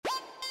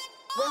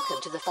Welcome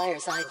to the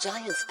Fireside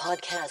Giants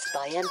podcast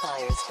by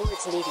Empire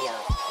Sports Media.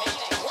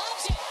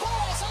 Loves it,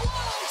 balls alone,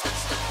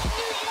 touchdown,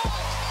 New York!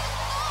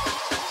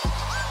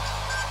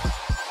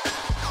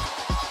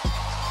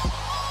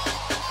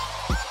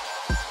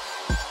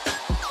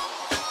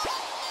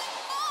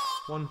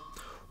 One.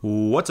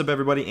 What's up,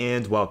 everybody,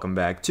 and welcome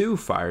back to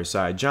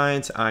Fireside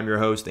Giants. I'm your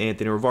host,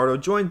 Anthony Rivardo,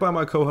 joined by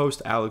my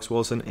co-host, Alex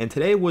Wilson, and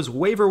today was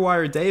waiver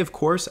wire day, of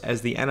course,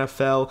 as the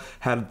NFL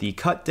had the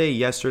cut day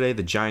yesterday.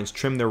 The Giants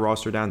trimmed their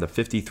roster down to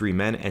 53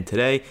 men, and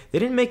today they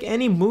didn't make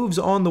any moves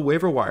on the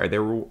waiver wire.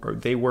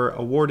 They were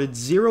awarded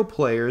 0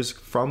 players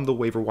from the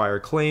waiver wire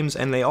claims,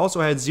 and they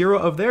also had 0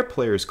 of their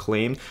players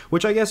claimed,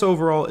 which I guess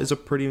overall is a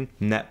pretty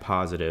net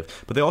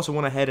positive. But they also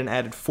went ahead and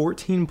added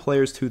 14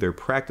 players to their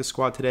practice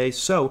squad today,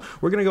 so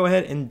we're going to go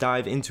ahead and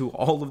dive into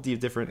all of the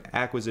different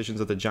acquisitions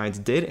that the Giants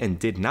did and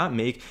did not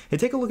make,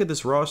 and take a look at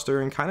this roster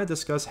and kind of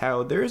discuss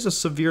how there is a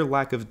severe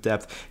lack of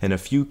depth in a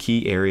few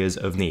key areas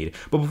of need.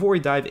 But before we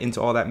dive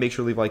into all that, make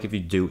sure to leave a like if you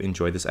do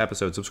enjoy this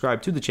episode,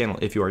 subscribe to the channel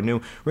if you are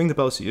new, ring the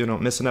bell so you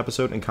don't miss an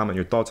episode, and comment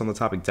your thoughts on the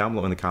topic down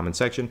below in the comment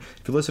section.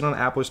 If you listen on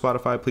Apple or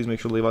Spotify, please make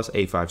sure to leave us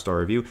a 5-star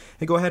review,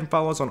 and go ahead and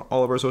follow us on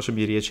all of our social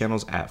media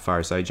channels at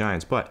Fireside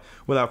Giants. But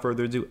without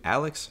further ado,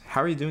 Alex,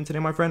 how are you doing today,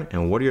 my friend,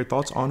 and what are your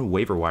thoughts on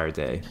waiver wire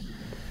day?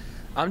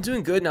 I'm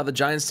doing good. Now, the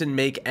Giants didn't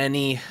make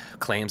any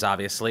claims,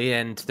 obviously,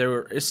 and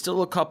there is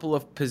still a couple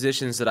of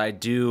positions that I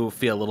do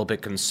feel a little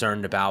bit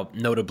concerned about,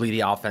 notably the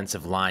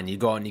offensive line. You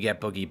go out and you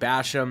get Boogie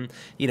Basham,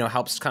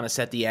 helps kind of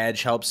set the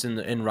edge, helps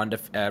in run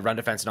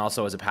defense, and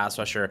also as a pass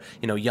rusher,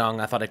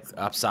 young, athletic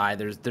upside.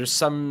 There's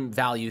some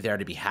value there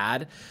to be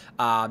had.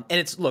 And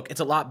it's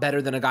a lot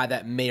better than a guy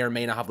that may or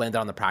may not have landed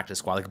on the practice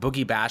squad. Like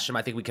Boogie Basham,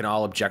 I think we can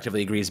all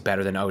objectively agree is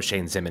better than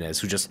O'Shane Ximines,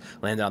 who just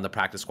landed on the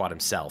practice squad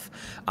himself.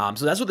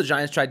 So that's what the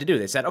Giants tried to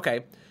do. They said,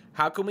 okay,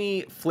 how can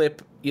we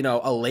flip,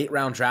 a late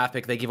round draft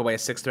pick? They give away a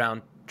 6th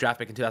round draft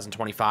pick in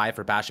 2025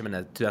 for Basham and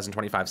a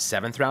 2025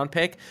 7th round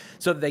pick.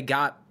 So they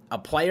got a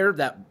player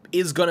that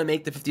is going to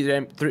make the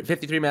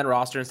 53-man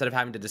roster instead of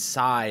having to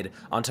decide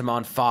on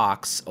Tamon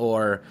Fox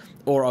or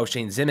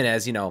O'Shane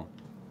Ximines,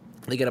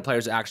 They get a player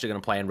who's actually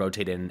going to play and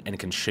rotate in and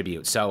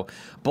contribute. So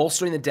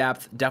bolstering the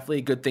depth, definitely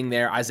a good thing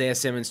there. Isaiah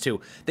Simmons,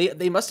 too.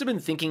 They must have been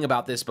thinking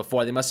about this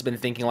before. They must have been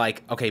thinking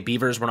like, okay,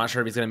 Beavers, we're not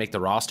sure if he's going to make the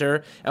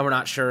roster, and we're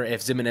not sure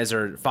if Ximines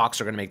or Fox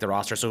are going to make the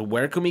roster. So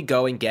where can we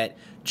go and get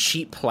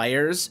cheap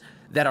players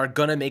that are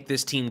going to make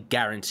this team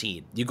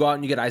guaranteed? You go out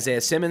and you get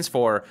Isaiah Simmons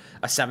for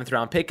a 7th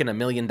round pick and $1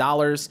 million,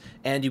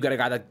 and you got a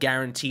guy that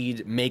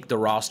guaranteed make the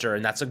roster,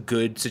 and that's a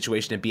good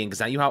situation to be in, because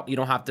now you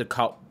don't have to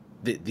cut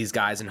these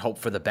guys and hope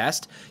for the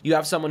best. You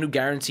have someone who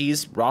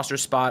guarantees roster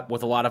spot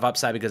with a lot of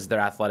upside because of their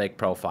athletic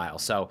profile.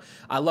 So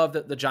I love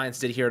that the Giants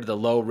did here the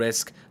low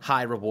risk,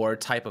 high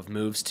reward type of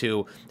moves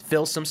to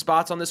fill some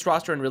spots on this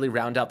roster and really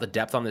round out the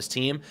depth on this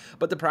team.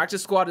 But the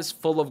practice squad is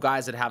full of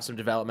guys that have some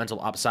developmental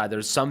upside.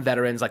 There's some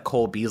veterans like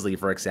Cole Beasley,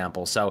 for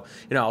example. So,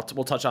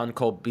 we'll touch on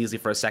Cole Beasley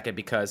for a second,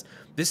 because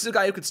this is a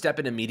guy who could step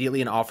in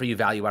immediately and offer you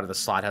value out of the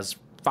slot. Has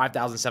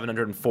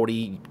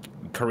 5,740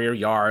 career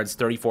yards,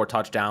 34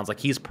 touchdowns. Like,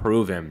 he's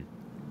proven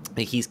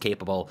that he's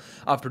capable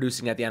of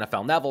producing at the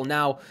NFL level.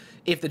 Now,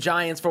 if the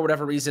Giants, for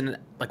whatever reason,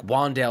 like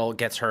Wandale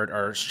gets hurt,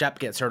 or Shep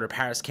gets hurt, or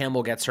Paris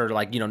Campbell gets hurt,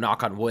 or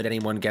knock on wood,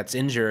 anyone gets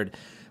injured,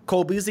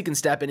 Cole Beasley can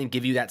step in and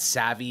give you that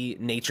savvy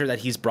nature that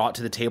he's brought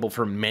to the table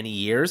for many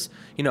years.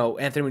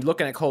 Anthony, when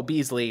looking at Cole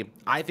Beasley,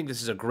 I think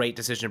this is a great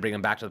decision to bring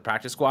him back to the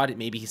practice squad.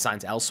 Maybe he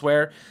signs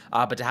elsewhere,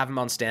 but to have him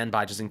on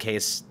standby just in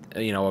case,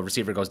 a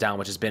receiver goes down,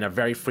 which has been a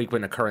very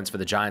frequent occurrence for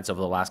the Giants over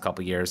the last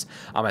couple of years,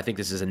 I think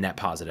this is a net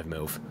positive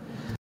move.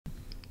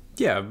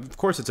 Yeah, of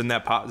course it's a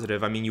net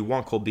positive. I mean, you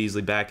want Cole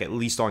Beasley back at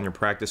least on your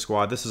practice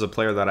squad. This is a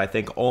player that I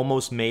think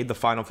almost made the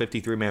final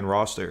 53-man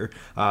roster.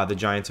 The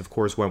Giants, of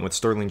course, went with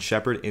Sterling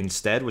Shepard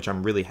instead, which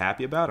I'm really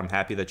happy about. I'm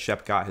happy that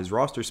Shep got his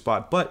roster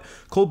spot. But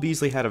Cole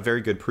Beasley had a very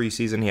good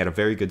preseason. He had a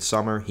very good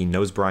summer. He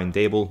knows Brian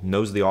Dable,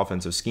 knows the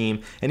offensive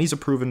scheme, and he's a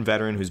proven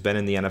veteran who's been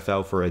in the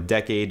NFL for a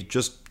decade,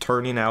 just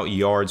turning out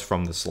yards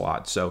from the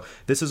slot. So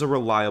this is a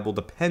reliable,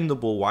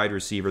 dependable wide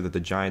receiver that the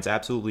Giants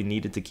absolutely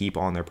needed to keep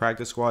on their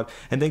practice squad,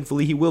 and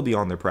thankfully he will be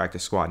on their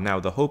practice squad.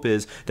 Now, the hope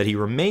is that he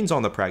remains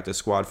on the practice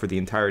squad for the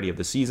entirety of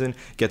the season,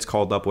 gets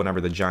called up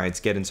whenever the Giants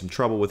get in some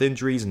trouble with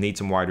injuries, need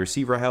some wide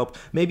receiver help,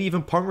 maybe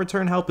even punt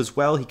return help as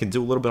well. He can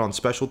do a little bit on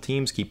special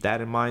teams, keep that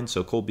in mind.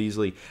 So Cole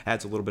Beasley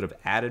adds a little bit of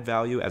added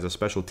value as a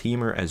special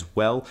teamer as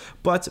well.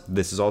 But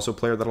this is also a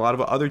player that a lot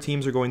of other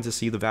teams are going to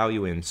see the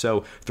value in.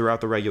 So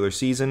throughout the regular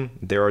season,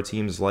 there are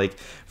teams like,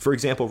 for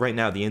example, right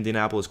now, the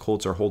Indianapolis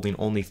Colts are holding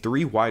only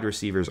 3 wide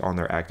receivers on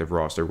their active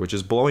roster, which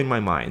is blowing my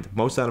mind.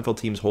 Most NFL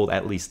teams hold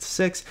at least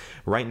 6.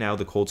 Right now,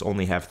 the Colts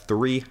only have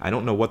 3. I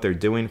don't know what they're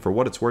doing. For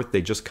what it's worth,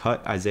 they just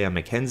cut Isaiah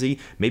McKenzie.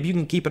 Maybe you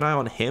can keep an eye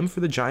on him for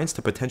the Giants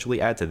to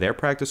potentially add to their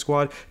practice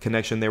squad.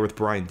 Connection there with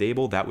Brian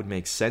Dable. That would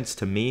make sense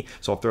to me,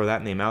 so I'll throw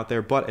that name out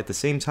there. But at the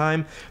same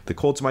time, the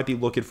Colts might be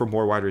looking for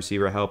more wide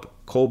receiver help.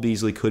 Cole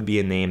Beasley could be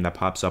a name that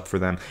pops up for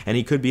them, and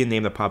he could be a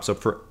name that pops up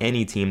for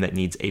any team that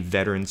needs a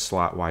veteran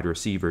slot wide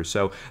receiver.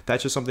 So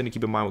that's just something to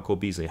keep in mind with Cole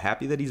Beasley.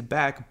 Happy that he's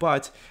back,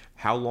 but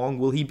how long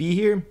will he be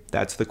here?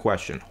 That's the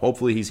question.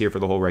 Hopefully he's here for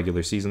the whole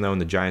regular season, though,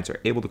 and the Giants are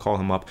able to call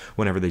him up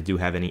whenever they do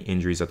have any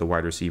injuries at the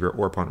wide receiver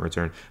or punt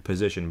return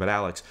position. But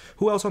Alex,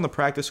 who else on the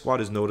practice squad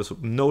is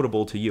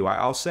notable to you?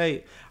 I'll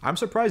say I'm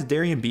surprised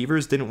Darian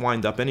Beavers didn't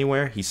wind up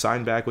anywhere. He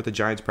signed back with the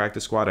Giants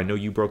practice squad. I know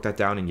you broke that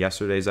down in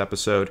yesterday's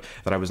episode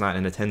that I was not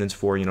in attendance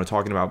for,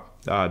 talking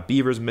about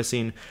Beavers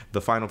missing the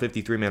final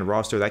 53-man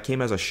roster. That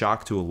came as a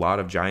shock to a lot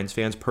of Giants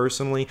fans.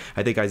 Personally,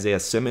 I think Isaiah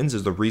Simmons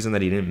is the reason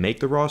that he didn't make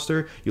the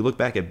roster. You look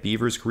back at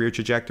Beavers' career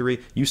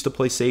trajectory, used to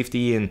play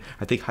safety in,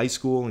 I think, high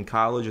school and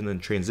college, and then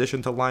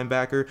transitioned to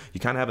linebacker. You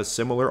kind of have a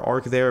similar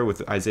arc there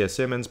with Isaiah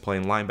Simmons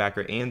playing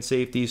linebacker and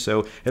safety,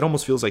 so it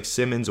almost feels like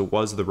Simmons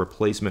was the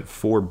replacement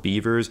for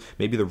Beavers.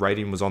 Maybe the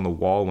writing was on the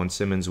wall when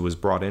Simmons was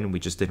brought in and we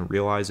just didn't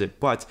realize it,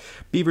 but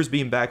Beavers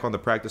being back on the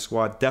practice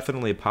squad,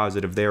 definitely a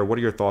positive there. What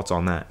are your thoughts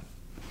on that?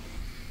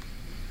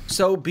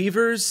 So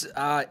Beavers,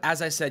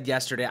 as I said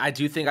yesterday, I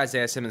do think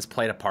Isaiah Simmons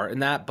played a part in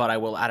that, but I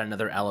will add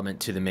another element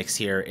to the mix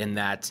here in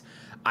that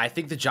I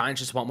think the Giants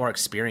just want more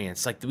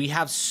experience. Like, we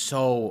have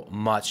so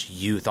much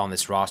youth on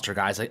this roster,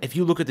 guys. Like, if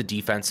you look at the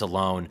defense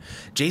alone,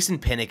 Jason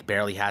Pinnock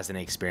barely has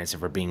any experience,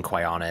 if we're being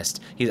quite honest.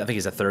 I think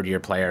he's a third-year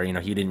player.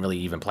 He didn't really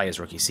even play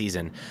his rookie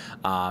season.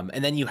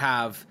 And then you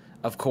have,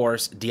 of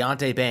course,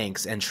 Deonte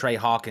Banks and Trey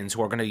Hawkins,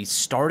 who are going to be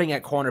starting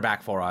at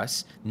cornerback for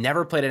us.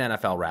 Never played an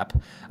NFL rep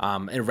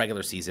in a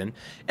regular season.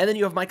 And then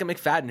you have Micah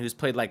McFadden, who's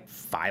played like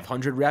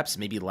 500 reps,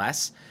 maybe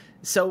less.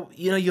 So,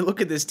 you look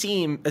at this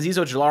team,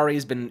 Azeez Ojulari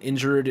has been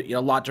injured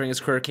a lot during his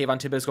career. Kayvon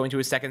Thibodeaux's going to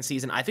his second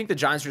season. I think the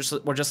Giants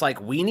were just like,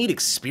 we need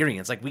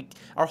experience. Like,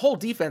 our whole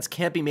defense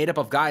can't be made up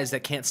of guys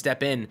that can't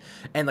step in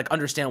and, like,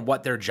 understand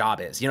what their job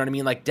is. You know what I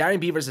mean? Like, Darian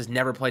Beavers has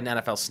never played an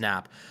NFL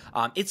snap.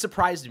 It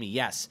surprised me,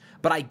 yes,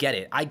 but I get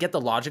it. I get the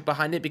logic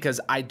behind it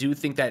because I do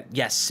think that,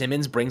 yes,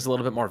 Simmons brings a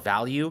little bit more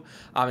value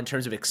in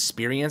terms of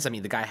experience. I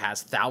mean, the guy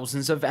has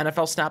thousands of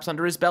NFL snaps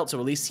under his belt, so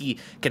at least he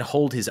can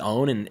hold his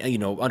own and,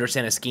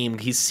 understand a scheme.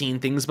 He's seen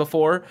things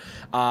before.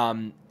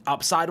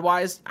 Upside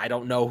wise, I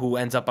don't know who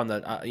ends up on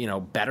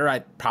the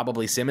better.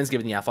 Probably Simmons,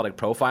 given the athletic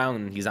profile,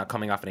 and he's not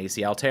coming off an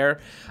ACL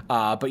tear.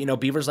 But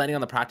Beavers landing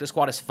on the practice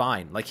squad is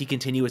fine. Like, he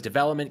continue his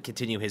development,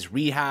 continue his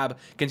rehab,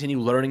 continue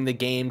learning the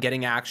game,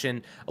 getting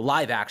action,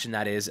 live action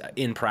that is,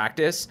 in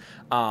practice,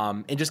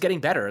 and just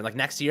getting better. Like,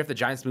 next year, if the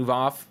Giants move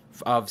off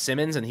of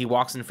Simmons and he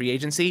walks in free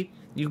agency,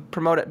 you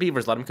promote at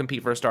Beavers, let him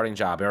compete for a starting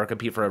job or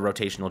compete for a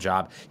rotational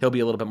job. He'll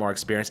be a little bit more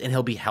experienced and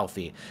he'll be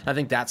healthy. And I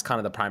think that's kind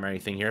of the primary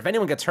thing here. If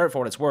anyone gets hurt, for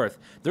what it's worth,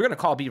 they're going to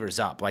call Beavers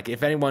up. Like,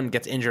 if anyone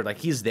gets injured, like,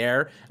 he's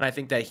there, and I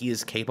think that he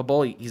is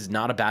capable. He's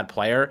not a bad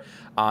player.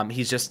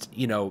 He's just,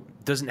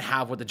 doesn't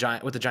have what the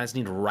Giants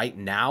need right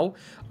now.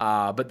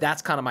 But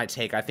that's kind of my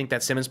take. I think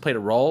that Simmons played a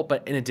role,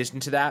 but in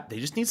addition to that, they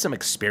just need some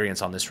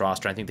experience on this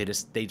roster. I think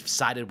they've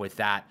sided with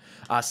that.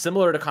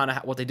 Similar to kind of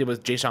what they did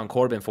with Jashaun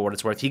Corbin, for what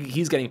it's worth.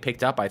 He's getting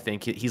picked up, I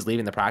think. He's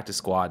leaving the practice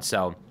squad,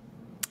 so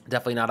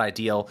definitely not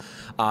ideal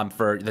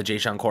for the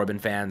Jashaun Corbin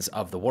fans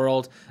of the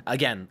world.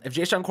 Again, if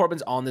Jashaun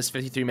Corbin's on this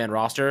 53-man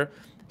roster,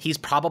 he's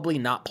probably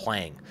not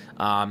playing,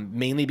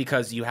 mainly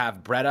because you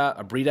have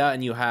Breida,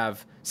 and you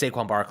have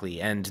Saquon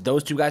Barkley, and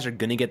those two guys are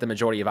going to get the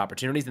majority of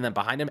opportunities, and then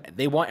behind him,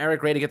 they want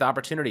Eric Gray to get the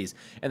opportunities.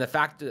 And the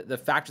factor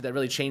that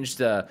really changed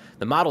the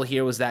model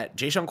here was that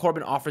Jashaun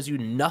Corbin offers you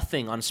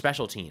nothing on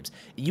special teams.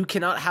 You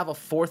cannot have a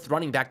fourth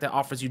running back that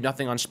offers you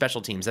nothing on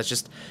special teams. That's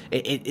just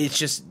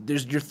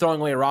you're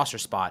throwing away a roster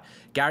spot.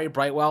 Gary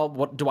Brightwell,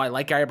 what do I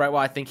like Gary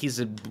Brightwell? I think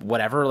he's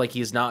whatever, like,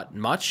 he's not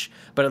much,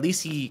 but at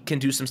least he can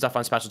do some stuff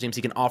on special teams.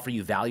 He can offer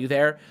you value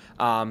there.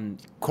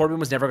 Corbin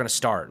was never going to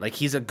start. Like,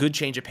 he's a good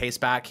change of pace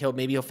back.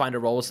 He'll find a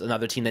role with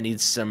another team that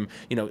needs some,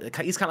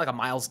 he's kind of like a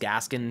Myles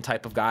Gaskin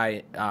type of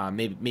guy.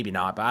 Maybe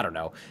not, but I don't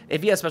know.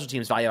 If he has special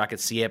teams value, I could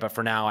see it, but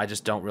for now, I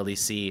just don't really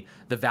see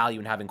the value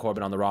in having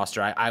Corbin on the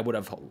roster. I would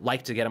have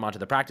liked to get him onto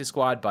the practice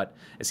squad, but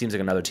it seems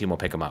like another team will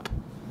pick him up.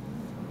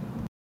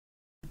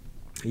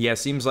 Yeah,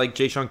 seems like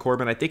Jashaun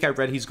Corbin, I think I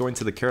read he's going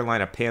to the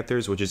Carolina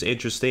Panthers, which is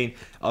interesting.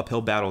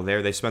 Uphill battle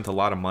there. They spent a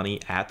lot of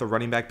money at the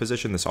running back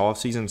position this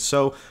offseason,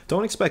 so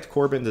don't expect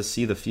Corbin to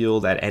see the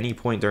field at any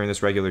point during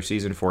this regular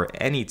season for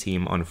any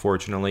team,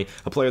 unfortunately.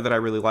 A player that I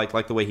really like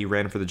the way he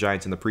ran for the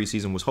Giants in the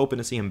preseason, was hoping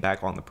to see him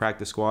back on the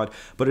practice squad,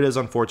 but it is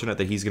unfortunate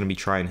that he's going to be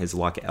trying his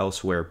luck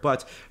elsewhere.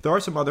 But there are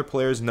some other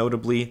players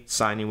notably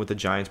signing with the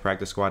Giants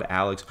practice squad,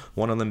 Alex,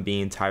 one of them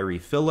being Tyree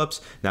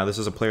Phillips. Now, this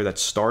is a player that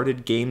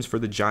started games for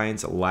the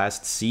Giants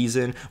last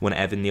season when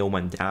Evan Neal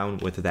went down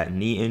with that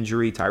knee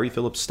injury. Tyree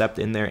Phillips stepped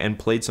in there and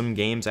played some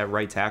games at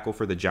right tackle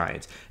for the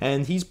Giants,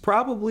 and he's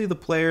probably the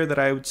player that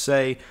I would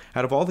say,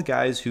 out of all the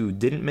guys who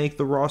didn't make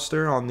the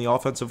roster on the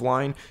offensive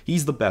line,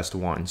 he's the best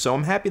one. So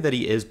I'm happy that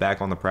he is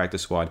back on the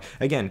practice squad.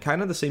 Again,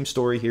 kind of the same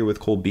story here with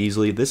Cole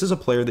Beasley. This is a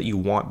player that you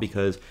want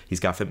because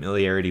he's got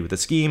familiarity with the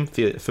scheme,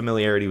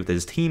 familiarity with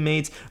his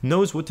teammates,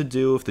 knows what to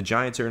do. If the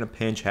Giants are in a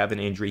pinch, have an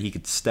injury, he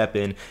could step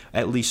in,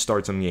 at least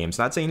start some games.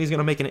 Not saying he's going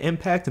to make an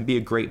impact and be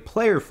a great player,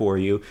 player for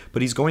you,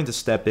 but he's going to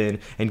step in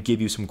and give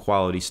you some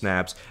quality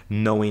snaps,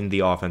 knowing the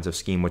offensive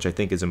scheme, which I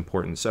think is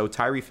important. So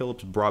Tyree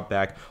Phillips brought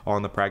back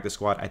on the practice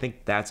squad. I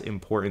think that's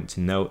important to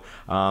note.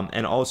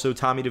 And also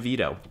Tommy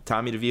DeVito.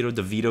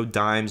 DeVito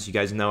Dimes. You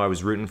guys know I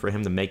was rooting for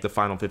him to make the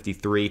final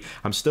 53.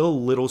 I'm still a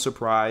little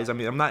surprised. I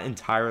mean, I'm not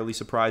entirely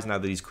surprised now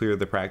that he's cleared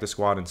the practice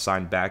squad and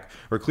signed back,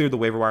 or cleared the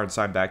waiver wire and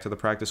signed back to the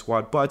practice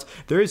squad. But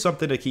there is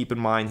something to keep in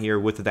mind here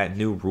with that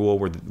new rule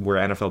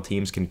where NFL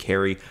teams can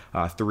carry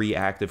 3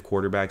 active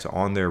quarterbacks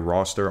on their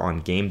roster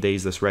on game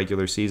days this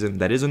regular season.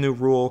 That is a new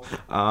rule,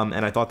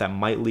 and I thought that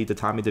might lead to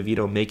Tommy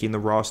DeVito making the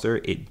roster.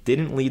 It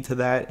didn't lead to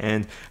that,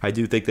 and I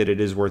do think that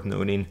it is worth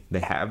noting they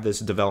have this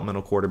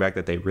developmental quarterback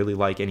that they really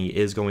like, and he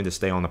is going to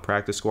stay on the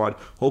practice squad.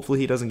 Hopefully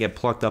he doesn't get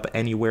plucked up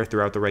anywhere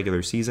throughout the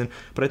regular season,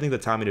 but I think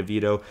that Tommy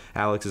DeVito,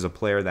 Alex, is a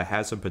player that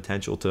has some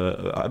potential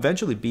to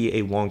eventually be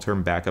a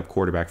long-term backup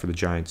quarterback for the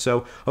Giants.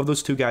 So of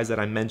those 2 guys that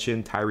I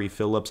mentioned, Tyree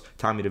Phillips,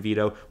 Tommy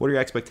DeVito, what are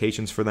your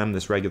expectations for them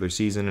this regular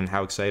season, and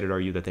how excited are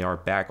you that they are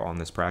back on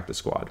this practice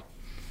squad?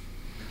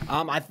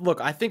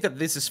 I think that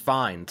this is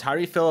fine.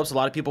 Tyree Phillips, a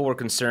lot of people were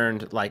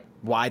concerned, like,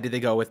 why did they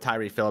go with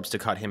Tyree Phillips to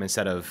cut him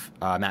instead of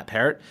Matt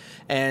Parrott?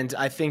 And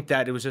I think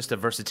that it was just a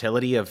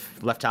versatility of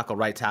left tackle,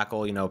 right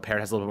tackle. You know,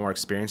 Parrott has a little bit more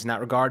experience in that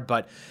regard,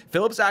 but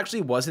Phillips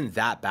actually wasn't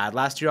that bad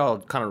last year. I'll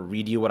kind of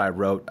read you what I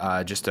wrote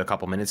just a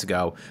couple minutes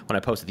ago when I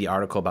posted the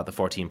article about the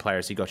 14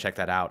 players, so you go check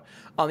that out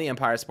on the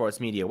Empire Sports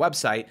Media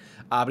website.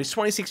 But he's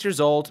 26 years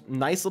old,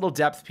 nice little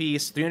depth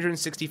piece,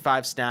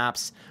 365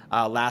 snaps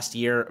last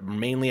year,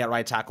 mainly at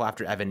right tackle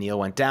after Evan Neal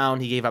went down.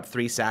 He gave up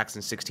 3 sacks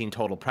and 16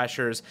 total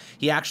pressures.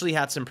 He actually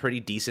had some pretty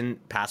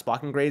decent pass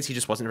blocking grades. He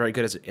just wasn't very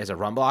good as a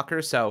run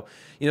blocker. So,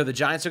 you know, the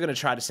Giants are going to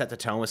try to set the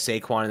tone with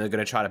Saquon, and they're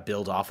going to try to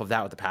build off of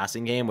that with the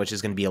passing game, which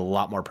is going to be a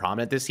lot more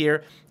prominent this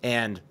year.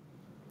 And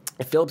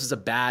if Phillips is a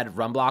bad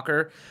run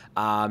blocker,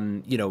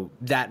 you know,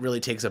 that really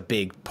takes a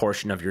big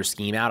portion of your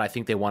scheme out. I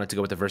think they wanted to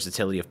go with the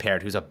versatility of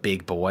Parrott, who's a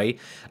big boy.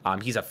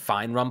 He's a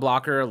fine run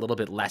blocker, a little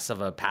bit less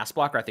of a pass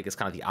blocker. I think it's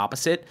kind of the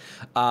opposite.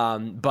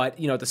 But,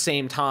 you know, at the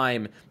same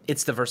time,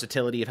 it's the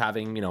versatility of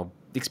having, you know,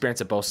 the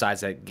experience at both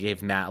sides that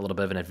gave Matt a little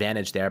bit of an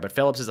advantage there. But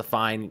Phillips is a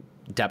fine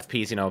depth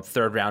piece, you know,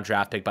 3rd round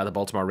draft pick by the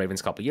Baltimore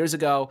Ravens a couple years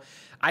ago.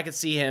 I could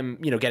see him,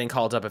 you know, getting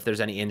called up if there's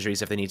any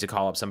injuries, if they need to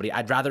call up somebody.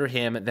 I'd rather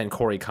him than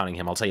Corey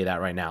Cunningham. I'll tell you that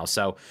right now.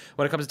 So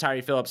when it comes to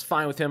Tyree Phillips,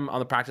 fine with him on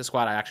the practice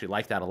squad. I actually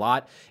like that a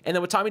lot. And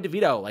then with Tommy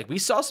DeVito, like, we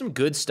saw some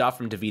good stuff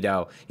from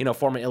DeVito, you know,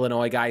 former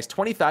Illinois guy. He's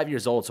 25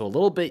 years old, so a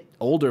little bit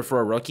older for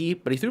a rookie,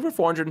 but he threw for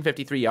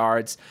 453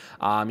 yards.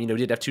 You know, he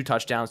did have 2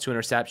 touchdowns, 2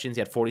 interceptions.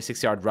 He had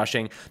 46-yard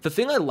rushing. The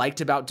thing I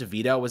liked about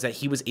DeVito was that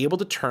he was able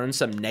to turn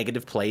some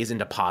negative plays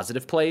into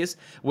positive plays,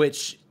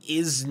 which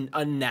is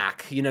a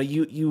knack. You know,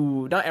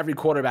 you not every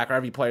quarterback or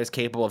every player is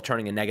capable of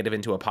turning a negative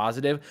into a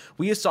positive.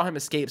 We just saw him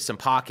escape some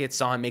pockets,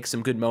 saw him make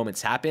some good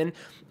moments happen,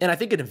 and I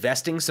think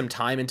investing some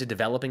time into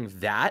developing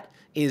that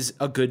is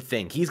a good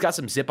thing. He's got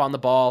some zip on the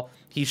ball.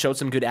 He showed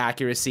some good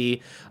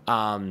accuracy.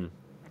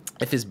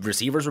 If his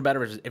receivers were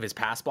better, if his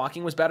pass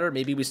blocking was better,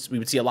 maybe we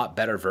would see a lot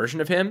better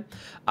version of him.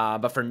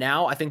 But for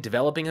now, I think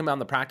developing him on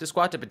the practice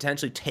squad to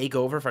potentially take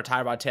over for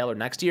Tyrod Taylor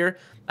next year,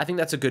 I think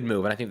that's a good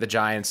move. And I think the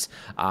Giants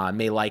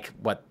may like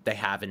what they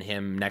have in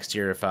him next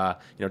year if, you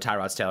know,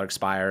 Tyrod Taylor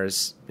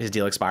expires, his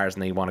deal expires,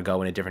 and they want to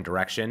go in a different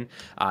direction.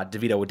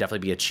 DeVito would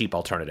definitely be a cheap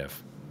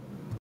alternative.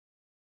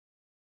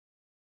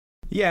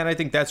 Yeah, and I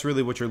think that's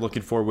really what you're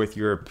looking for with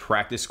your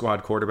practice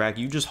squad quarterback.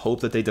 You just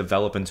hope that they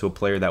develop into a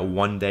player that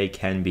one day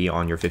can be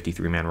on your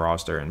 53-man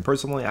roster. And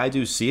personally, I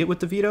do see it with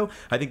DeVito.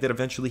 I think that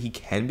eventually he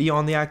can be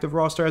on the active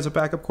roster as a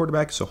backup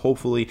quarterback, so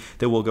hopefully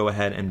they will go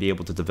ahead and be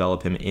able to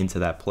develop him into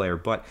that player.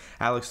 But,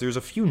 Alex, there's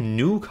a few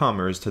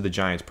newcomers to the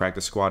Giants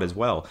practice squad as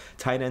well.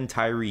 Tight end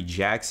Tyree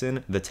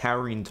Jackson, the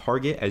towering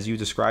target, as you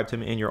described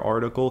him in your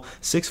article,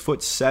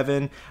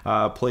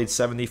 6'7", played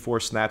 74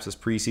 snaps this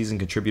preseason,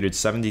 contributed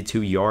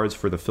 72 yards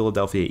for the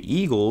Philadelphia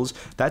Eagles.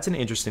 That's an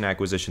interesting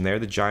acquisition there.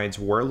 The Giants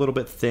were a little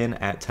bit thin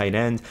at tight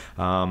end.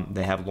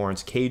 They have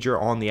Lawrence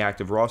Cager on the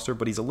active roster,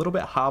 but he's a little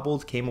bit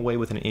hobbled, came away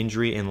with an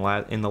injury in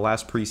the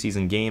last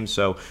preseason game.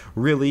 So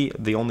really,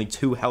 the only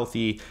 2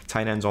 healthy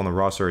tight ends on the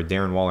roster are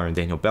Darren Waller and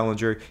Daniel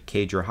Bellinger.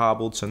 Cager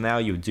hobbled. So now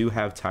you do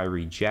have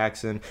Tyree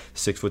Jackson,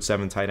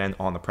 6'7" tight end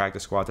on the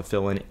practice squad to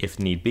fill in if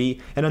need be.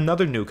 And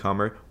another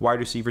newcomer, wide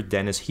receiver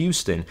Dennis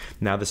Houston.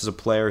 Now this is a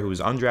player who was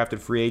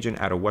undrafted free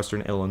agent out of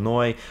Western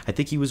Illinois. I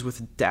think he was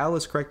with Dallas,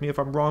 correct me if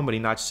I'm wrong, but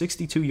he notched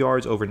 62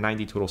 yards over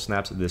 90 total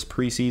snaps this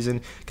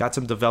preseason. Got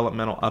some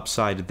developmental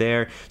upside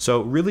there.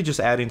 So really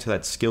just adding to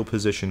that skill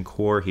position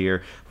core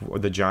here,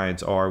 the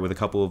Giants are with a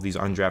couple of these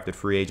undrafted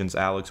free agents.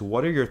 Alex,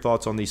 what are your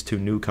thoughts on these 2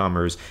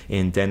 newcomers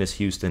in Dennis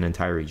Houston and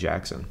Tyree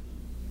Jackson?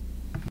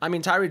 I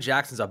mean, Tyree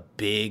Jackson's a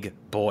big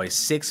boy,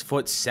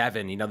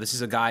 6'7". You know, this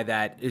is a guy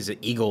that is an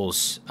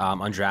Eagles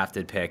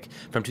undrafted pick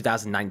from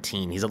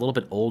 2019. He's a little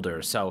bit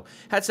older, so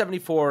had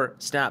 74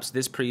 snaps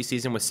this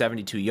preseason with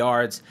 72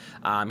 yards.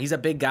 He's a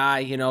big guy.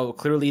 You know,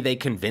 clearly they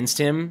convinced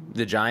him,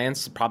 the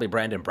Giants, probably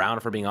Brandon Brown,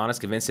 if we're being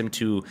honest, convinced him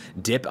to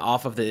dip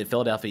off of the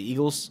Philadelphia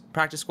Eagles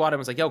practice squad and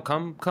was like, yo,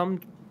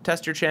 come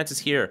test your chances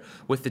here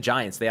with the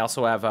Giants. They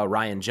also have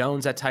Ryan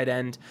Jones at tight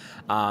end.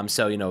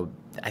 So,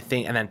 I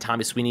think, and then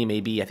Tommy Sweeney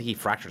I think he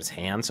fractured his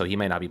hand, so he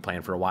may not be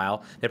playing for a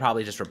while. They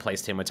probably just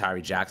replaced him with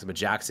Tyree Jackson. But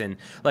Jackson,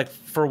 like,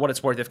 for what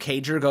it's worth, if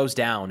Cager goes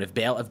down, if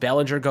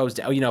Bellinger goes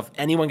down, if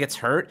anyone gets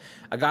hurt,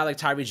 a guy like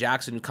Tyree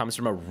Jackson, who comes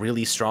from a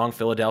really strong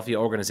Philadelphia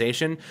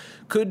organization,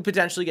 could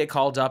potentially get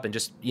called up and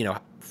just,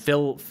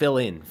 fill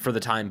in for the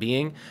time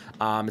being.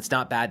 It's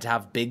not bad to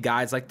have big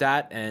guys like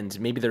that, and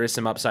maybe there is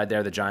some upside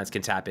there the Giants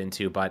can tap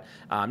into, but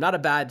not a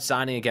bad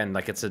signing. Again,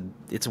 like,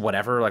 it's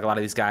whatever. Like, a lot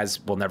of these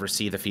guys will never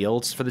see the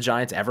fields for the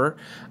Giants ever,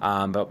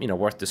 but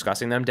worth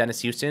discussing them.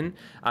 Dennis Houston,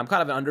 kind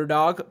of an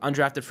underdog,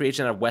 undrafted free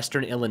agent out of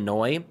Western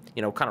Illinois,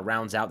 kind of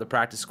rounds out the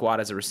practice squad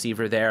as a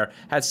receiver there.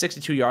 Had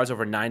 62 yards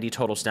over 90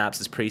 total snaps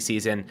this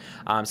preseason.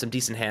 Some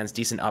decent hands,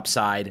 decent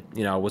upside.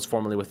 Was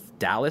formerly with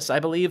Dallas, I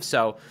believe.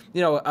 So,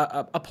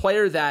 a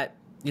player that,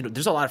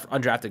 there's a lot of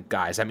undrafted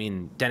guys. I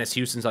mean, Dennis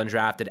Houston's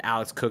undrafted,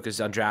 Alex Cook is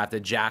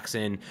undrafted,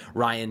 Jackson,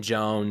 Ryan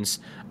Jones,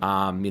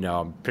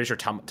 I'm pretty sure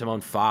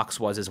Timon Fox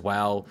was as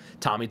well,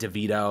 Tommy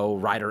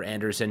DeVito, Ryder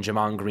Anderson,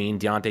 Jamon Green,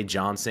 Deontay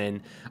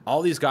Johnson.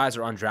 All these guys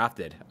are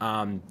undrafted.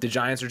 The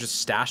Giants are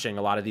just stashing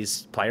a lot of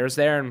these players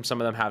there, and some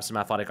of them have some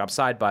athletic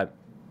upside. But,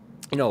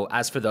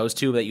 as for those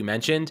two that you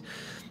mentioned,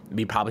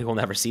 we probably will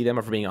never see them,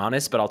 if we're being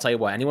honest. But I'll tell you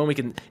what,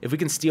 if we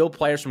can steal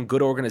players from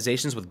good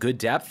organizations with good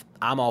depth,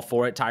 I'm all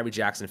for it. Tyree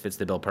Jackson fits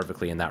the bill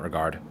perfectly in that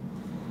regard.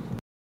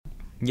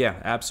 Yeah,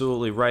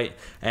 absolutely right.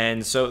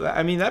 And so,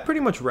 that pretty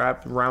much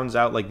rounds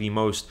out like the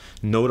most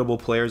notable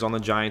players on the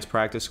Giants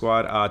practice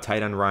squad.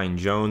 Tight end Ryan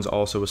Jones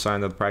also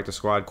assigned to the practice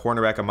squad.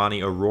 Cornerback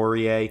Amani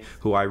Arorie,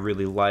 who I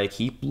really like.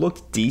 He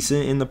looked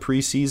decent in the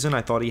preseason.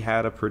 I thought he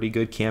had a pretty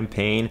good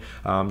campaign.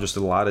 Just a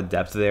lot of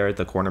depth there at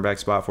the cornerback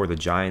spot for the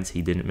Giants.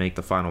 He didn't make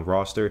the final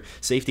roster.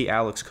 Safety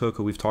Alex Cook,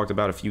 who we've talked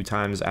about a few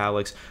times.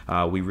 Alex,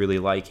 we really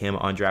like him.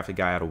 Undrafted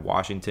guy out of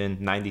Washington.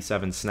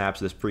 97 snaps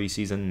this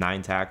preseason,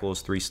 9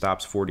 tackles, 3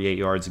 stops, 48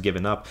 yards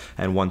given up,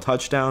 and 1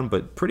 touchdown,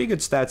 but pretty good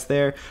stats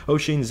there.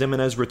 Oshane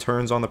Ximines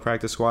returns on the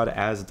practice squad,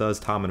 as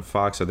does Tom and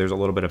Fox, so there's a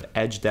little bit of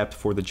edge depth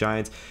for the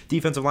Giants.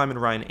 Defensive lineman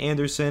Ryan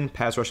Anderson,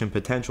 pass rushing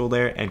potential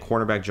there, and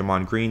cornerback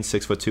Jamon Green,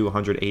 6'2",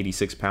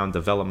 186-pound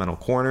developmental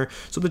corner.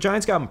 So the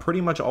Giants got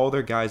pretty much all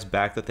their guys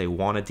back that they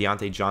wanted.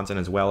 Deontay Johnson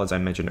as well, as I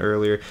mentioned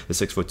earlier, the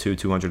 6'2",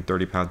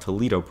 230-pound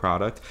Toledo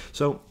product.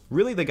 So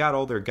really, they got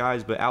all their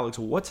guys, but Alex,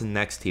 what's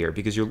next here?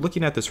 Because you're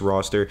looking at this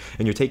roster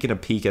and you're taking a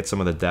peek at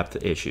some of the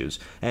depth issues.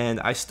 And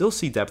I still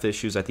see depth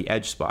issues at the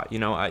edge spot.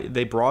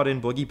 They brought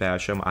in Boogie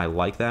Basham. I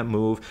like that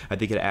move. I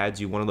think it adds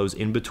you one of those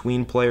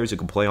in-between players who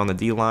can play on the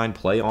D-line,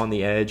 play on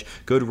the edge,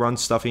 good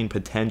run-stuffing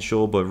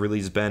potential, but really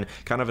has been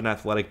kind of an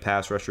athletic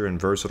pass rusher and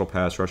versatile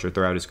pass rusher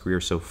throughout his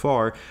career so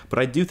far. But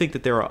I do think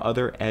that there are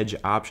other edge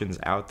options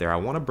out there. I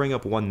want to bring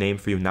up one name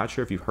for you. Not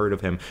sure if you've heard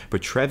of him,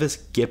 but Trevis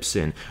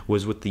Gibson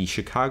was with the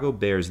Chicago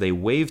Bears. They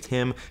waived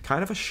him.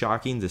 Kind of a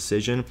shocking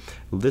decision.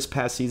 This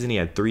past season, he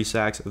had 3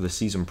 sacks. The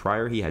season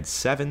prior, he had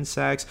 7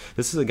 sacks.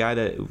 This is a guy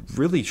that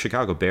really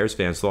Chicago Bears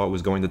fans thought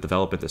was going to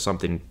develop into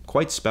something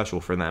quite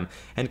special for them,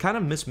 and kind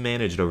of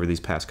mismanaged over these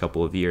past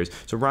couple of years.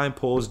 So Ryan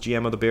Poles,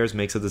 GM of the Bears,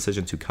 makes a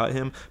decision to cut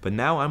him. But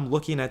now I'm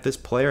looking at this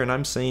player and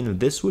I'm saying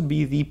this would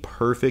be the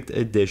perfect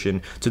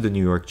addition to the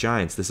New York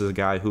Giants. This is a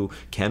guy who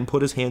can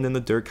put his hand in the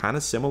dirt, kind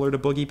of similar to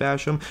Boogie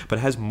Basham, but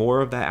has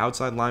more of that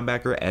outside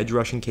linebacker edge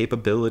rushing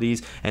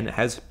capabilities, and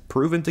has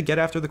proven to get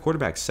after the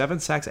quarterback. 7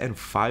 sacks and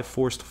 5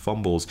 forced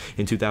fumbles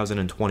in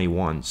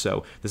 2021.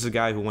 So this is a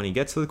guy who, when he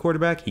gets to the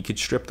quarterback, he could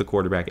strip the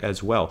quarterback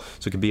as well.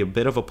 So it could be a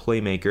bit of a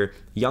playmaker.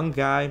 Young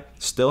guy,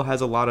 still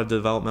has a lot of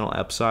developmental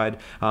upside,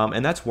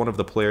 and that's one of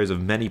the players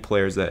of many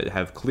players that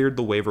have cleared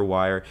the waiver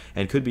wire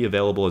and could be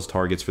available as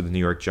targets for the New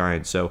York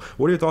Giants. So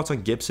what are your thoughts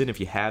on Gibson, if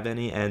you have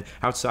any? And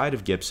outside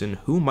of Gibson,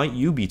 who might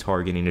you be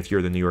targeting if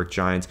you're the New York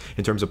Giants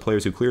in terms of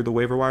players who cleared the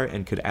waiver wire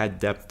and could add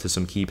depth to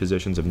some key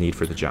positions of need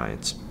for the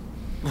Giants?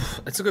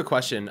 It's a good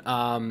question.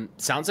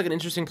 Sounds like an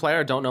interesting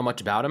player. Don't know much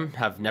about him.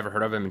 Have never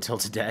heard of him until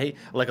today.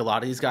 Like a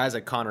lot of these guys,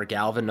 like Connor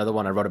Galvin, another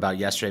one I wrote about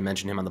yesterday,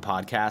 mentioned him on the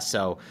podcast.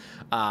 So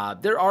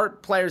there are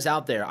players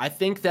out there. I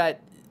think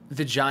that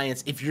the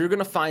Giants, if you're going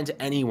to find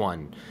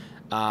anyone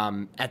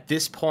at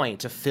this point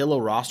to fill a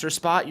roster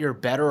spot, you're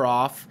better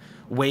off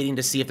waiting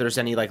to see if there's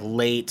any like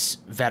late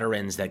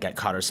veterans that get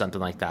cut or something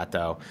like that,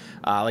 though.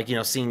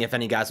 Seeing if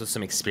any guys with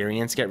some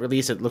experience get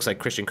released. It looks like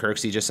Christian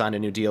Kirksey just signed a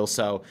new deal.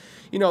 So,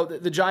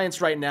 the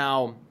Giants right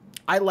now,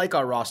 I like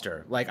our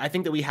roster. Like, I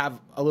think that we have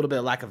a little bit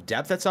of lack of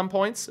depth at some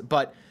points,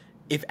 but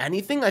if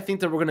anything, I think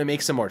that we're going to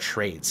make some more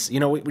trades.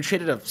 We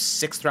traded a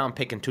 6th round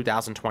pick in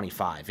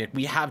 2025.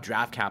 We have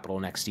draft capital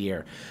next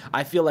year.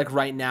 I feel like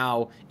right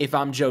now, if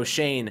I'm Joe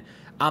Shane,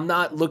 I'm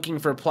not looking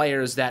for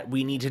players that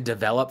we need to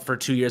develop for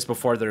 2 years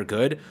before they're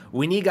good.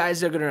 We need guys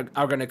that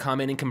are gonna come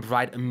in and can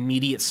provide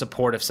immediate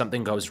support if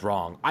something goes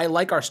wrong. I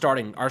like our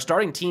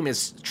starting team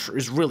is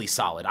really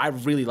solid. I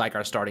really like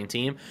our starting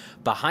team.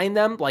 Behind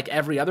them, like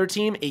every other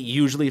team, it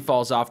usually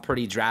falls off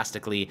pretty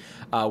drastically,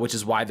 which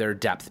is why they're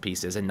depth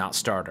pieces and not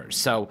starters.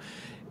 So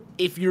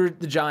if you're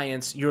the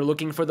Giants, you're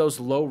looking for those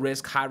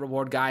low-risk,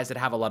 high-reward guys that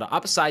have a lot of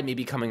upside,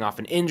 maybe coming off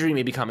an injury,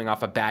 maybe coming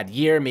off a bad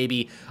year,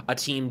 maybe a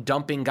team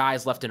dumping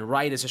guys left and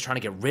right is just trying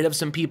to get rid of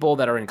some people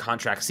that are in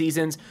contract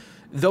seasons.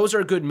 Those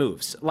are good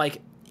moves.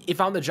 Like,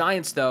 if I'm the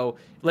Giants, though,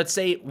 let's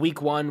say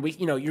week one,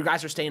 your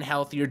guys are staying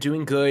healthy, you're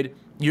doing good,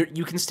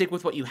 you can stick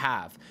with what you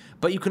have.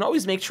 But you can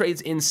always make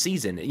trades in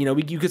season.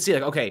 You could see,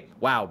 like, okay,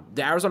 wow,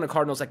 the Arizona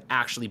Cardinals, like,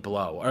 actually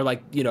blow. Or,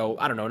 like, I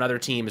don't know, another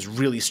team is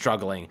really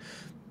struggling.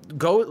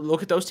 Go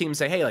look at those teams and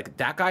say, hey, like,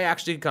 that guy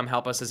actually could come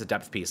help us as a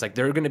depth piece. Like,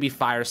 they're going to be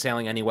fire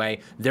sailing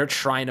anyway. They're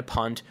trying to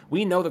punt.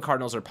 We know the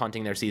Cardinals are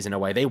punting their season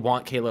away. They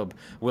want Caleb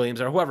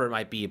Williams or whoever it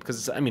might be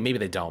because, maybe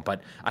they don't,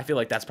 but I feel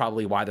like that's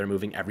probably why they're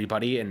moving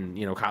everybody. And,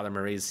 Kyler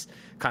Murray's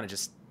kind of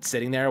just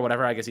sitting there or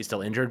whatever. I guess he's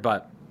still injured,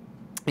 but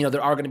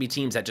there are going to be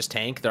teams that just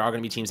tank. There are going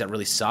to be teams that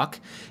really suck,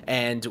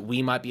 and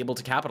we might be able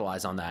to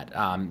capitalize on that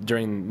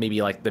during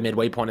maybe like the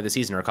midway point of the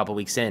season or a couple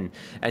weeks in.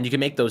 And you can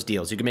make those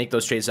deals. You can make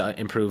those trades to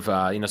improve,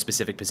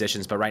 specific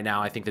positions. But right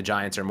now, I think the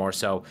Giants are more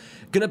so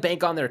going to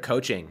bank on their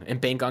coaching and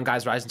bank on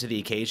guys rising to the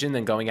occasion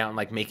than going out and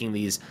like making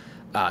these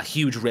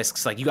huge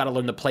risks. Like, you got to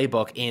learn the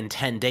playbook in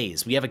 10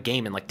 days. We have a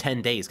game in like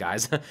 10 days,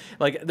 guys.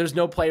 Like, there's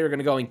no player going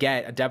to go and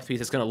get a depth piece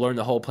that's going to learn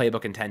the whole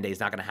playbook in 10 days.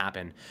 Not going to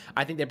happen.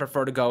 I think they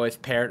prefer to go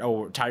with Parrott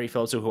or Tyree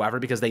Phillips or whoever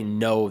because they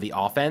know the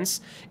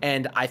offense.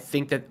 And I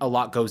think that a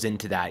lot goes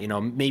into that.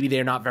 Maybe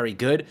they're not very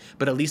good,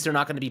 but at least they're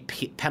not going to be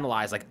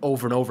penalized like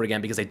over and over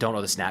again because they don't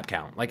know the snap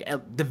count. Like,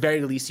 at the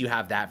very least, you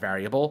have that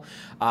variable.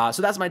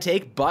 So that's my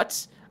take,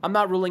 but I'm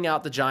not ruling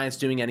out the Giants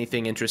doing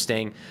anything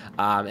interesting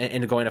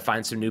and going to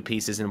find some new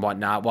pieces and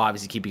whatnot. We'll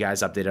obviously keep you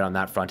guys updated on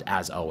that front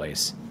as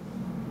always.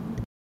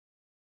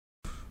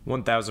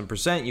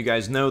 1000%. You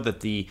guys know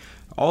that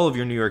all of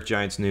your New York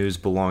Giants news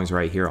belongs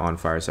right here on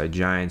Fireside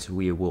Giants.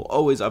 We will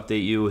always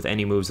update you with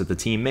any moves that the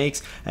team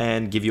makes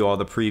and give you all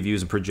the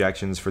previews and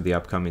projections for the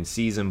upcoming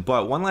season.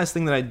 But one last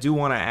thing that I do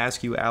want to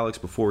ask you, Alex,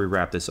 before we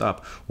wrap this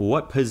up,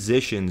 what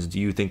positions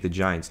do you think the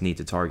Giants need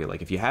to target?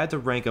 Like, if you had to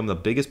rank them, the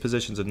biggest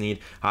positions of need,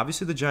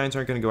 obviously the Giants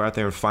aren't going to go out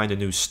there and find a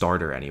new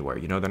starter anywhere.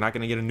 They're not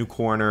going to get a new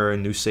corner, a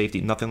new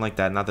safety, nothing like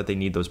that. Not that they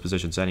need those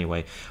positions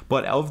anyway.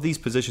 But of these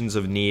positions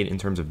of need in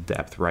terms of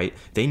depth, right?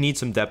 They need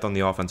some depth on the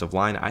offensive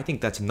line. I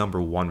think that's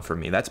number one for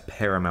me. That's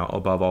paramount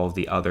above all of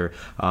the other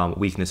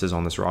weaknesses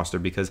on this roster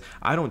because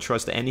I don't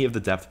trust any of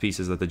the depth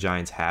pieces that the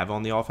Giants have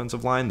on the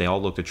offensive line. They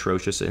all looked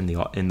atrocious in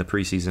the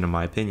preseason, in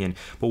my opinion.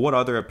 But what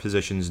other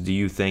positions do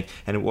you think,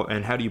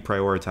 and how do you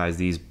prioritize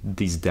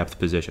these depth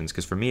positions?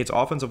 Because for me, it's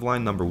offensive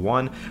line number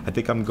one. I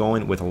think I'm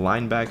going with a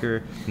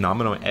linebacker. No, I'm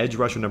going to edge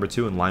rusher number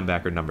 2 and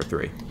linebacker number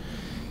 3.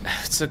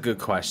 It's a good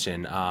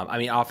question.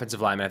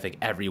 Offensive lineman, I think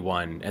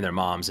everyone and their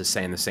moms is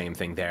saying the same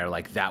thing there.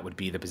 Like, that would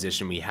be the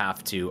position we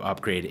have to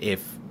upgrade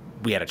if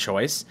we had a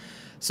choice.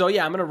 So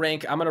yeah, I'm gonna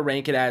rank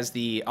it as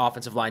the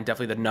offensive line,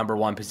 definitely the number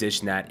one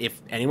position that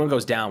if anyone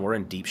goes down, we're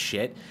in deep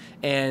shit.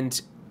 And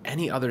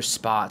any other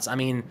spots,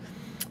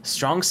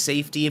 strong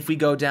safety if we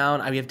go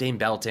down. We have Dane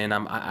Belton.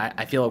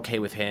 I feel okay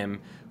with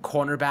him.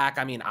 Cornerback,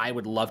 I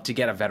would love to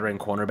get a veteran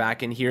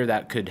cornerback in here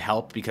that could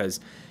help because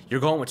you're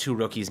going with 2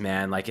 rookies,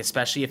 man. Like,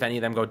 especially if any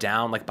of them go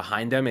down, like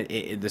behind them,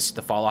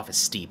 the fall off is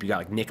steep. You got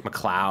like Nick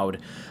McLeod, you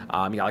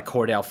got like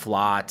Cordell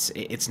Flott.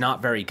 It's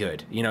not very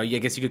good. I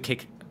guess you could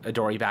kick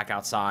Adoree back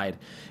outside,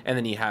 and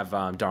then you have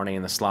Darnay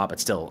in the slot, but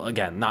still,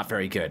 again, not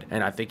very good.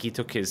 And I think he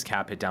took his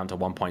cap hit down to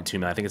 $1.2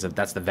 million. I think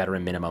that's the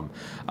veteran minimum,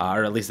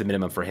 or at least the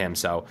minimum for him.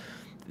 So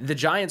the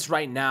Giants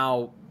right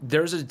now,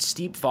 there's a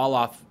steep fall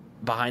off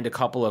behind a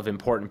couple of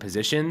important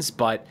positions,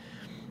 but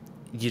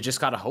you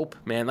just gotta hope,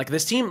 man. Like,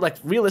 this team, like,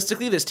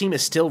 realistically, this team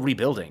is still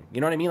rebuilding.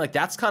 You know what I mean? Like,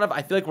 that's kind of,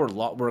 I feel like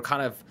we're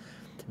kind of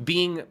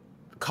being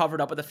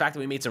covered up with the fact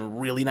that we made some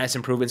really nice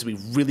improvements. We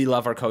really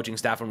love our coaching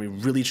staff, and we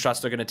really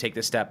trust they're going to take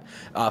this step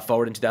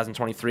forward in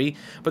 2023.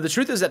 But the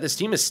truth is that this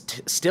team is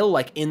still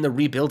like in the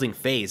rebuilding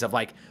phase of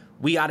like,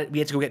 we had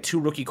to go get 2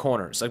 rookie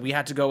corners. Like, we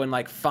had to go and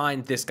like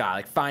find this guy,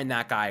 like find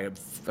that guy,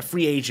 a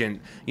free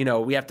agent.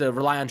 We have to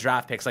rely on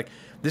draft picks. Like,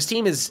 this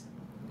team is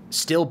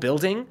still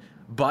building,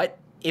 but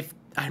if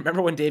I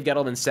remember when Dave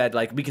Gettleman said,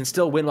 like, we can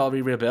still win while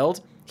we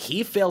rebuild,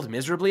 he failed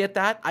miserably at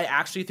that. I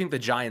actually think the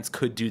Giants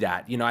could do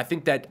that. I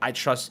think that I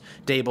trust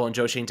Dable and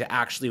Joe Shane to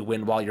actually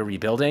win while you're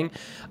rebuilding.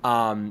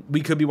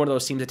 We could be one of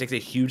those teams that takes a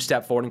huge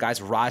step forward and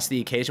guys rise to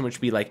the occasion, which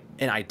would be like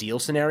an ideal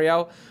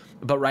scenario.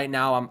 But right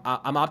now,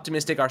 I'm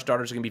optimistic our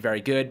starters are going to be very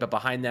good. But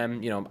behind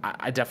them,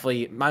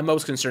 I'm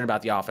most concerned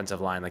about the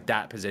offensive line, like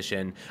that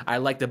position. I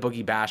like the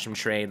Boogie Basham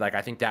trade. Like,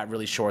 I think that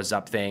really shores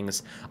up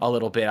things a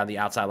little bit on the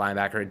outside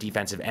linebacker,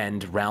 defensive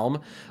end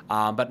realm.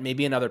 But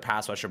maybe another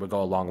pass rusher would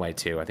go a long way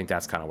too. I think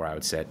that's kind of where I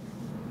would sit.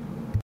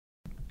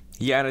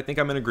 Yeah, and I think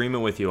I'm in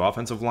agreement with you.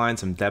 Offensive line,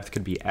 some depth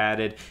could be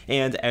added,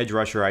 and edge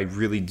rusher, I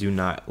really do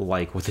not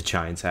like what the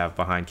Giants have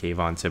behind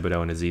Kayvon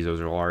Thibodeau and Azeez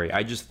Ojulari.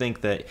 I just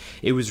think that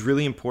it was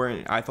really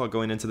important, I thought,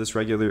 going into this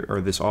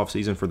this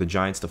offseason for the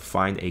Giants to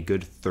find a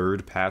good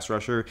third pass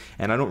rusher,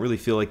 and I don't really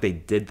feel like they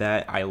did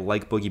that. I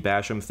like Boogie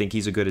Basham, think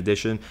he's a good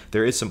addition.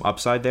 There is some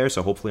upside there,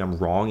 so hopefully I'm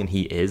wrong, and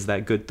he is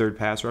that good third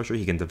pass rusher.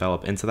 He can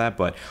develop into that,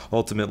 but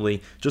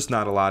ultimately, just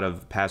not a lot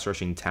of pass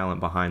rushing talent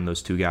behind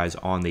those two guys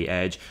on the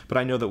edge. But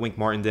I know that Wink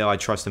Martindale, I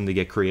trust him to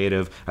get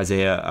creative.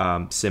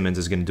 Isaiah Simmons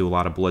is going to do a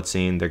lot of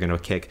blitzing. They're going to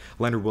kick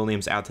Leonard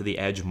Williams out to the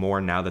edge more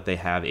now that they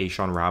have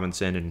A'Shawn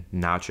Robinson and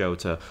Nacho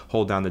to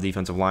hold down the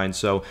defensive line.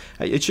 So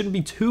it shouldn't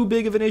be too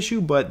big of an issue,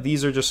 but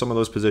these are just some of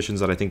those positions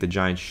that I think the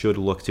Giants should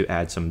look to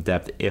add some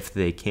depth if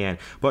they can.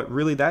 But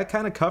really, that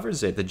kind of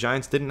covers it. The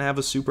Giants didn't have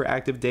a super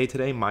active day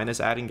today, minus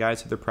adding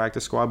guys to their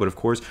practice squad. But of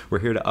course, we're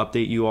here to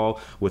update you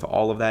all with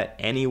all of that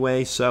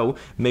anyway. So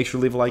make sure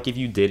to leave a like if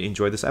you did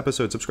enjoy this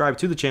episode. Subscribe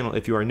to the channel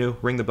if you are new.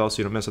 Ring the bell so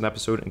you don't miss an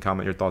episode, and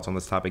comment your thoughts on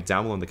this topic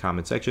down below in the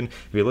comment section.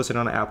 If you're listening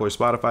on Apple or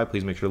Spotify,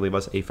 please make sure to leave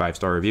us a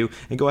 5-star review,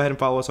 and go ahead and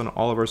follow us on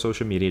all of our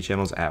social media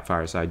channels at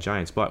Fireside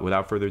Giants. But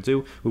without further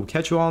ado, we will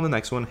catch you all in the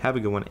next one. Have a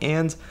good one,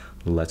 and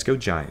let's go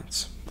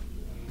Giants.